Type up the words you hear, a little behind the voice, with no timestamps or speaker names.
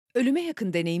Ölüme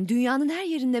yakın deneyim dünyanın her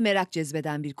yerinde merak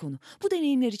cezbeden bir konu. Bu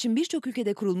deneyimler için birçok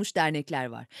ülkede kurulmuş dernekler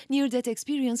var. Near Death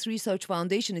Experience Research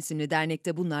Foundation isimli dernek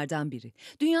de bunlardan biri.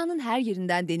 Dünyanın her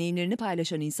yerinden deneyimlerini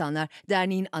paylaşan insanlar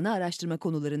derneğin ana araştırma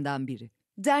konularından biri.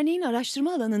 Derneğin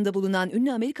araştırma alanında bulunan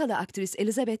ünlü Amerikalı aktris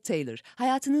Elizabeth Taylor,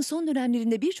 hayatının son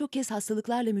dönemlerinde birçok kez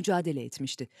hastalıklarla mücadele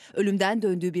etmişti. Ölümden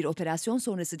döndüğü bir operasyon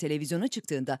sonrası televizyona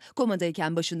çıktığında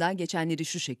komadayken başından geçenleri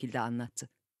şu şekilde anlattı.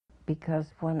 Because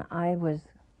when I was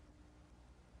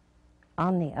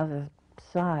on the other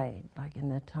side, like in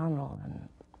the tunnel, and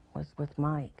was with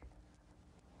Mike,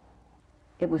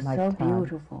 it was so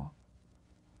beautiful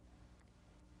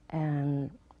and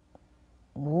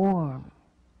warm,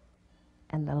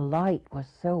 and the light was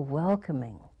so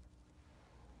welcoming.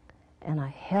 And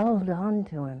I held on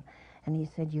to him, and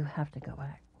he said, "You have to go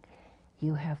back.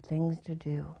 You have things to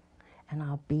do, and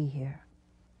I'll be here."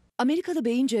 Amerikalı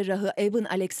beyin cerrahı Evan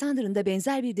Alexander'ın da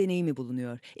benzer bir deneyimi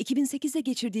bulunuyor. 2008'de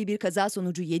geçirdiği bir kaza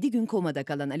sonucu 7 gün komada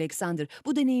kalan Alexander,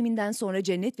 bu deneyiminden sonra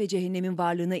cennet ve cehennemin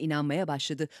varlığına inanmaya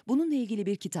başladı. Bununla ilgili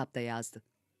bir kitap da yazdı.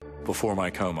 Before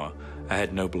my coma, I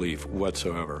had no belief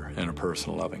whatsoever in a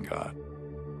personal loving God.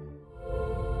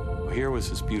 Here was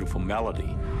this beautiful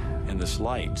melody and this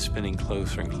light spinning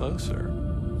closer and closer.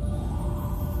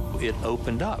 It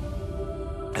opened up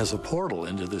as a portal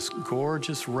into this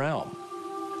gorgeous realm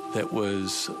that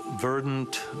was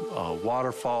verdant,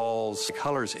 waterfalls,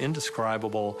 colors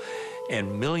indescribable,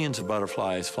 and millions of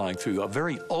butterflies flying through, a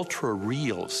very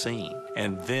ultra-real scene.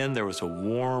 And then there was a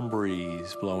warm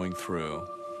breeze blowing through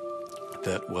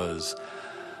that was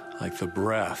like the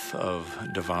breath of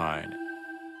divine.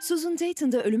 Susan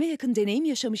Dayton da ölüme yakın deneyim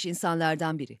yaşamış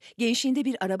insanlardan biri. Gençliğinde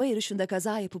bir araba yarışında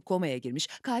kaza yapıp komaya girmiş,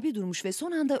 kalbi durmuş ve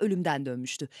son anda ölümden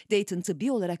dönmüştü. Dayton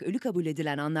tıbbi olarak ölü kabul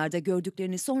edilen anlarda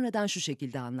gördüklerini sonradan şu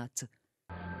şekilde anlattı.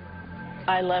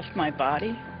 I left my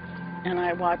body and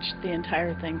I watched the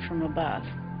entire thing from above.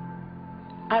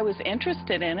 I was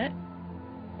interested in it,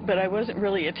 but I wasn't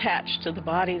really attached to the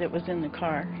body that was in the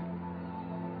car.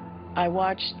 I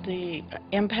watched the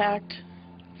impact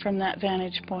from that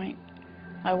vantage point.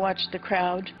 I watched the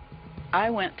crowd.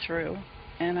 I went through,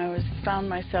 and found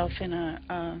myself in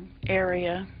a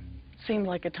area, seemed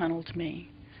like a tunnel to me.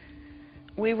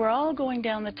 We were all going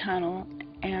down the tunnel,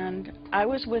 and I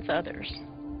was with others.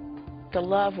 The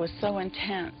love was so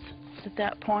intense at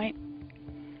that point,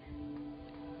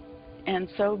 and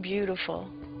so beautiful.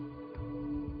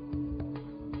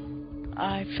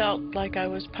 I felt like I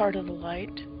was part of the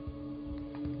light.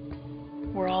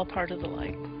 We're all part of the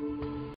light.